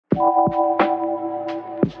Welcome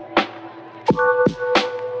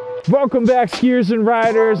back, skiers and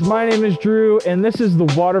riders. My name is Drew, and this is the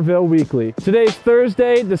Waterville Weekly. Today's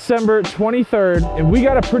Thursday, December 23rd, and we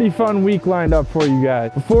got a pretty fun week lined up for you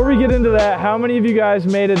guys. Before we get into that, how many of you guys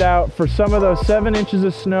made it out for some of those 7 inches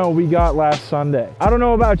of snow we got last Sunday? I don't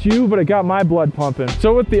know about you, but it got my blood pumping.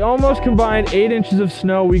 So with the almost combined 8 inches of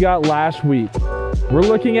snow we got last week, we're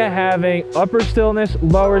looking at having Upper Stillness,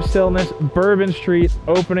 Lower Stillness, Bourbon Street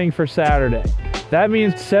opening for Saturday. That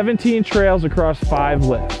means 17 trails across 5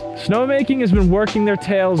 lifts. Snowmaking has been working their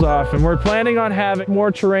tails off, and we're planning on having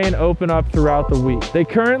more terrain open up throughout the week. They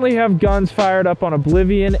currently have guns fired up on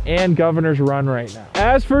Oblivion and Governor's Run right now.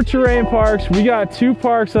 As for terrain parks, we got 2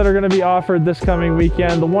 parks that are going to be offered this coming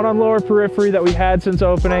weekend. The one on Lower Periphery that we had since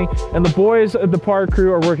opening, and the boys at the park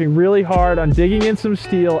crew are working really hard on digging in some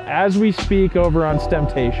steel as we speak over on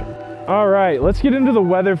Temptation. All right, let's get into the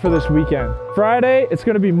weather for this weekend. Friday, it's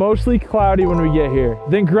going to be mostly cloudy when we get here,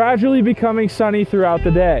 then gradually becoming sunny throughout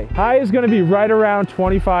the day. High is going to be right around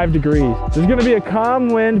 25 degrees. There's going to be a calm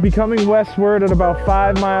wind becoming westward at about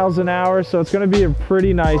 5 miles an hour, so it's going to be a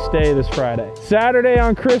pretty nice day this Friday. Saturday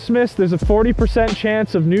on Christmas, there's a 40%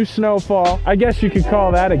 chance of new snowfall. I guess you could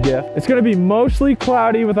call that a gift. It's going to be mostly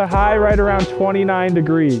cloudy with a high right around 29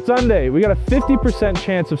 degrees. Sunday, we got a 50%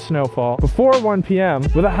 chance of snowfall before 1 p.m.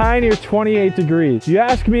 with a high near 28 degrees. If you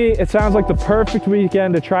ask me, it sounds like the perfect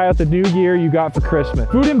weekend to try out the new gear you got for Christmas.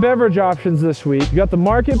 Food and beverage options this week. You got the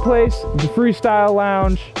Marketplace, the Freestyle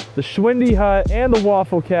Lounge, the Schwindy Hut, and the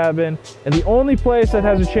Waffle Cabin. And the only place that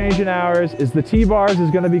has a change in hours is the T-Bars is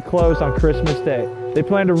going to be closed on Christmas Day. They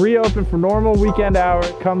plan to reopen for normal weekend hours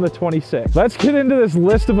come the 26th. Let's get into this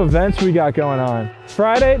list of events we got going on.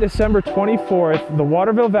 Friday, December 24th, the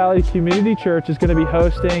Waterville Valley Community Church is going to be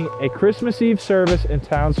hosting a Christmas Eve service in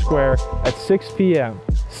Town Square at 6 p.m.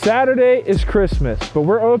 Saturday is Christmas, but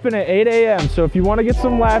we're open at 8 a.m. So if you want to get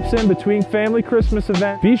some laps in between family Christmas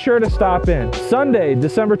events, be sure to stop in. Sunday,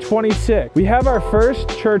 December 26th, we have our first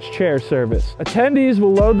church chair service. Attendees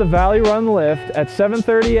will load the Valley Run lift at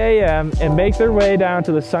 7:30 a.m. and make their way down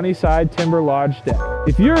to the Sunnyside Timber Lodge deck.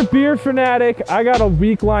 If you're a beer fanatic, I got a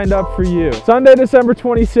week lined up for you. Sunday, December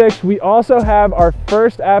 26th, we also have our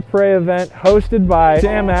first après event hosted by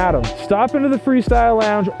Sam Adams. Stop into the Freestyle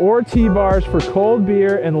Lounge or T-Bars for cold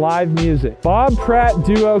beer and live music. Bob Pratt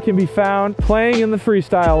Duo can be found playing in the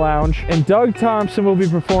Freestyle Lounge, and Doug Thompson will be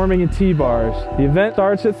performing in T-Bars. The event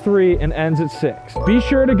starts at 3 and ends at 6. Be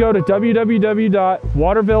sure to go to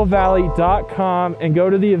www.watervillevalley.com and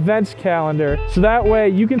go to the events calendar, so that way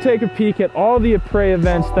you can take a peek at all the après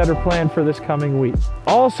events that are planned for this coming week.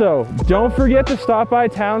 Also, don't forget to stop by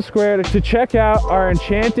Town Square to check out our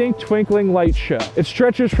enchanting Twinkling Light Show. It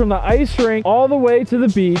stretches from the ice rink all the way to the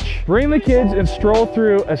beach. Bring the kids and stroll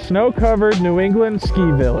through a snow-covered New England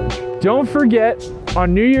ski village. Don't forget,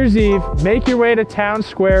 on New Year's Eve, make your way to Town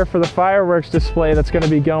Square for the fireworks display that's going to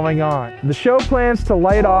be going on. The show plans to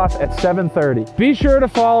light off at 7:30. Be sure to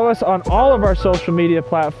follow us on all of our social media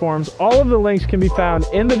platforms. All of the links can be found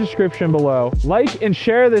in the description below. Like and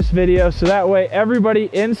share this video so that way everybody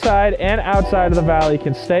inside and outside of the valley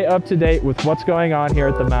can stay up to date with what's going on here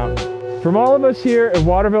at the mountain. From all of us here at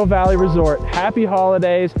Waterville Valley Resort, happy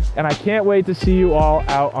holidays, and I can't wait to see you all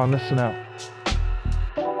out on the snow.